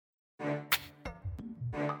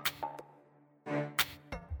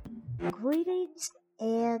Greetings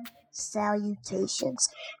and salutations.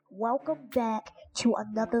 Welcome back to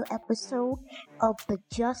another episode of the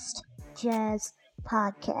Just Jazz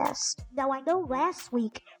podcast. Now, I know last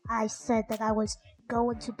week I said that I was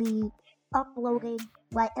going to be uploading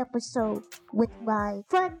my episode with my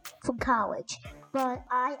friend from college, but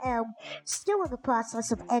I am still in the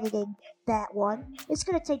process of editing that one. It's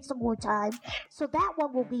going to take some more time, so that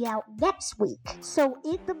one will be out next week. So,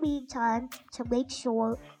 in the meantime, to make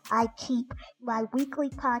sure I keep my weekly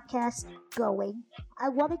podcast going, I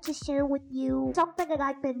wanted to share with you something that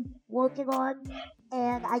I've been working on,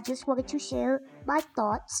 and I just wanted to share my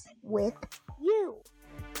thoughts with you.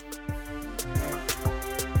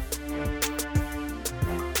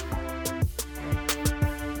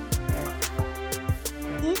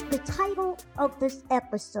 In the title of this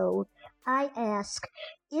episode, I ask,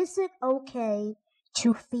 is it okay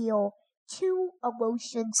to feel two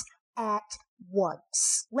emotions at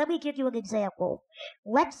once? Let me give you an example.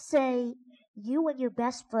 Let's say you and your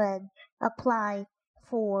best friend apply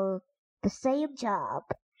for the same job.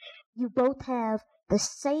 You both have the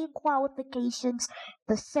same qualifications,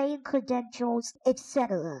 the same credentials,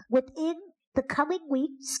 etc. Within the coming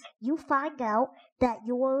weeks, you find out that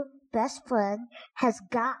your best friend has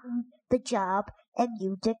gotten the job and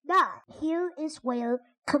you did not. Here is where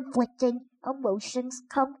conflicting emotions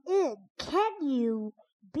come in. Can you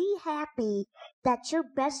be happy that your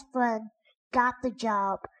best friend got the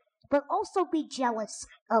job, but also be jealous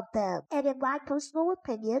of them? And in my personal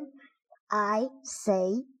opinion, I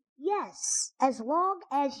say yes. As long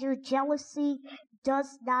as your jealousy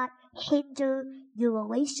does not hinder your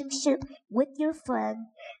relationship with your friend,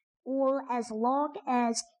 or as long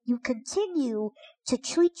as you continue to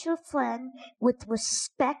treat your friend with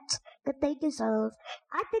respect that they deserve,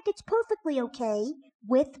 I think it's perfectly okay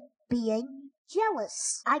with being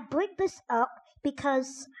jealous. I bring this up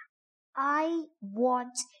because I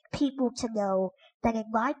want people to know that, in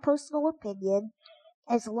my personal opinion,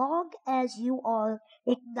 as long as you are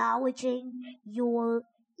acknowledging your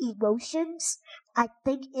emotions, I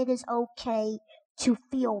think it is okay to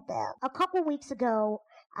feel them. A couple weeks ago,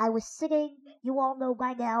 I was sitting, you all know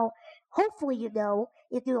by now, hopefully you know,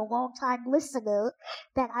 if you're a long-time listener,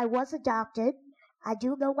 that I was adopted. I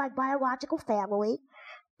do know my biological family,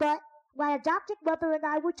 but my adopted mother and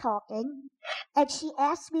I were talking, and she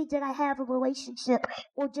asked me, did I have a relationship,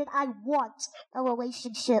 or did I want a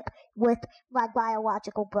relationship with my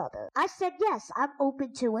biological brother? I said, yes, I'm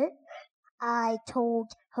open to it. I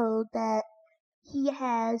told her that he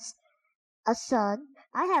has a son.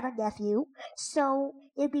 I have a nephew, so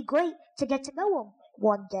it'd be great to get to know him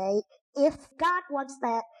one day if God wants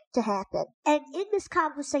that to happen. And in this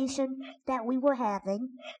conversation that we were having,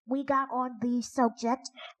 we got on the subject,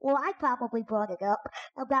 or I probably brought it up,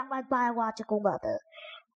 about my biological mother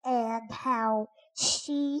and how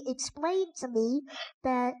she explained to me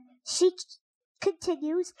that she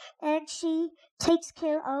continues and she takes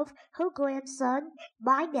care of her grandson,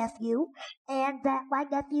 my nephew, and that my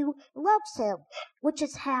nephew loves him, which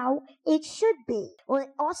is how it should be. Well, it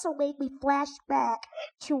also made me flash back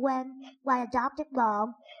to when my adopted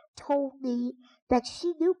mom told me that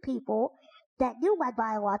she knew people that knew my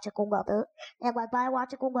biological mother, and my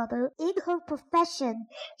biological mother, in her profession,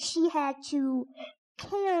 she had to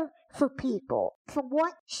care for people. From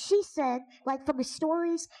what she said, like from the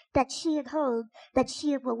stories that she had heard, that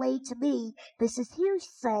she had relayed to me, this is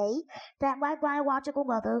hearsay, that my biological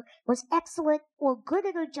mother was excellent or good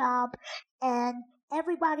at her job, and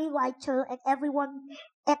everybody liked her, and everyone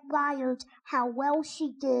admired how well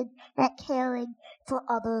she did at caring for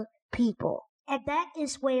other people. And that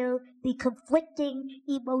is where the conflicting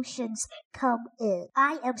emotions come in.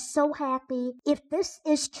 I am so happy if this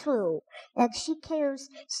is true and she cares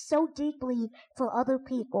so deeply for other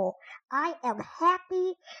people. I am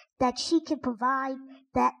happy that she can provide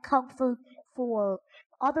that comfort for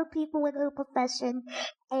other people in her profession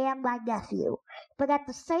and my nephew. But at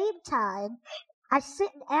the same time, I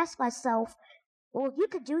sit and ask myself, well, if you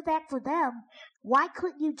could do that for them, why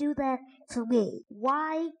couldn't you do that for me?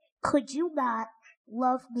 Why could you not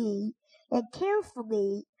love me and care for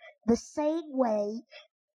me the same way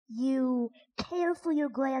you care for your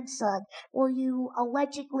grandson, or you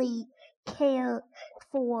allegedly care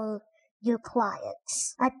for your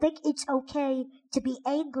clients? I think it's okay to be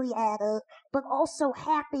angry at her, but also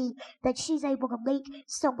happy that she's able to make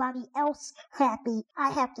somebody else happy.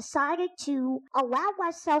 I have decided to allow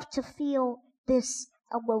myself to feel this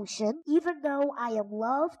emotion, even though I am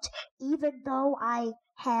loved, even though I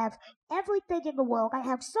have everything in the world. I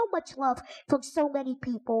have so much love from so many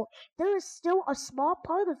people. There is still a small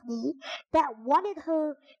part of me that wanted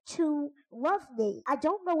her to love me. I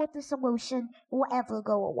don't know if this emotion will ever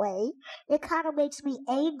go away. It kind of makes me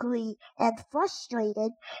angry and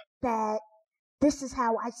frustrated that this is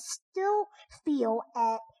how I still feel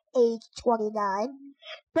at age 29,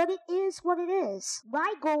 but it is what it is.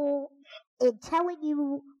 My goal in telling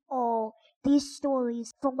you all these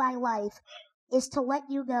stories from my life is to let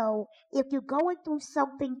you know if you're going through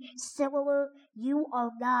something similar, you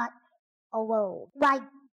are not alone. My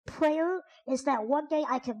prayer is that one day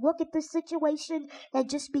I can look at this situation and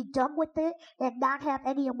just be done with it and not have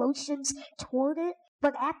any emotions toward it.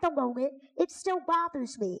 But at the moment, it still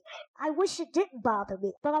bothers me. I wish it didn't bother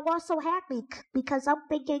me. But I'm also happy because I'm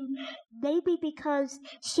thinking maybe because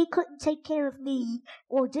she couldn't take care of me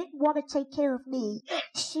or didn't want to take care of me,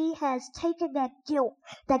 she has taken that guilt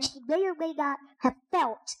that she may or may not have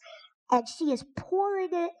felt and she is pouring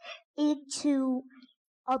it into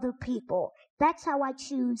other people. That's how I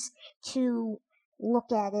choose to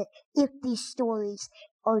look at it if these stories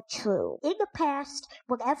are true. In the past,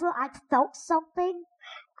 whenever I felt something,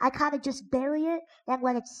 I kind of just bury it and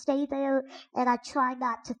let it stay there, and I try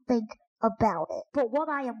not to think about it. But what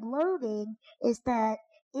I am learning is that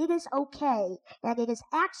it is okay, and it is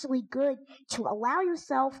actually good to allow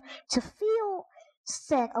yourself to feel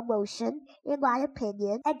said emotion, in my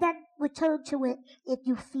opinion, and then return to it if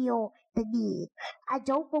you feel the need. I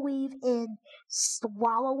don't believe in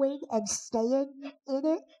swallowing and staying in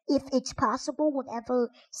it if it's possible,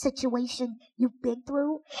 whatever situation you've been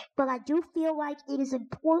through. But I do feel like it is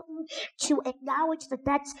important to acknowledge that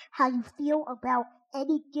that's how you feel about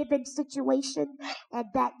any given situation and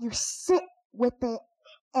that you sit with it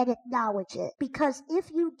and acknowledge it. Because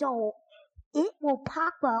if you don't, it will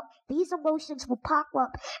pop up, these emotions will pop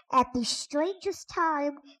up at the strangest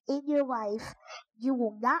time in your life. You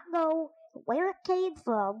will not know where it came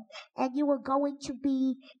from, and you are going to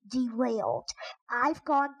be derailed. I've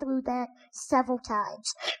gone through that several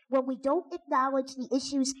times. When we don't acknowledge the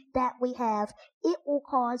issues that we have, it will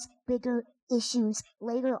cause bigger issues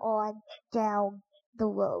later on down the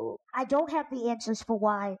road. I don't have the answers for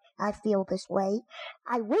why I feel this way.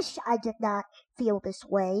 I wish I did not feel this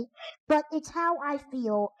way, but it's how I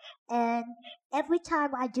feel, and every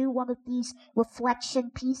time I do one of these reflection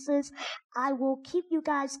pieces, I will keep you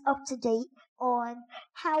guys up to date on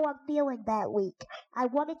how I'm feeling that week. I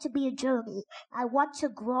want it to be a journey. I want to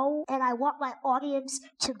grow, and I want my audience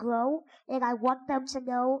to grow, and I want them to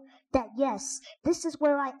know that yes, this is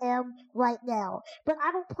where I am right now. But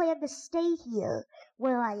I don't plan to stay here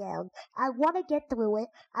where I am. I want to get through it.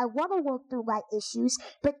 I want to work through my issues,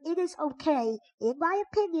 but it is okay, in my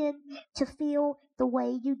opinion, to feel the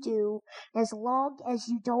way you do as long as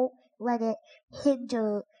you don't let it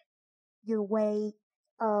hinder your way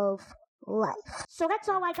of life. So that's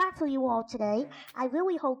all I got for you all today. I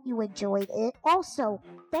really hope you enjoyed it. Also,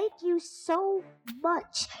 thank you so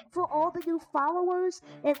much for all the new followers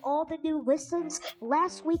and all the new listens.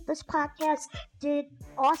 Last week, this podcast did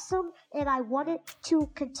awesome, and I want it to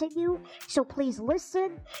continue. So please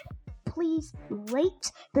listen. Please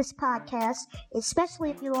rate this podcast, especially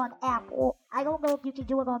if you're on Apple. I don't know if you can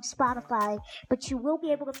do it on Spotify, but you will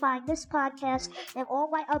be able to find this podcast and all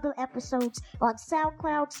my other episodes on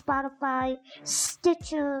SoundCloud, Spotify,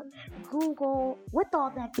 Stitcher, Google. With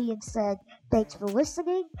all that being said, thanks for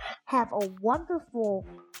listening. Have a wonderful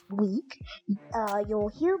week. You'll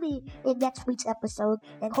hear me in next week's episode,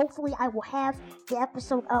 and hopefully I will have the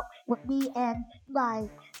episode up with me and my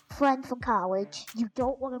friend from college. You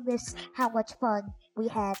don't want to miss how much fun we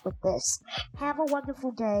had with this. Have a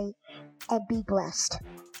wonderful day and be blessed.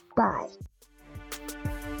 Bye.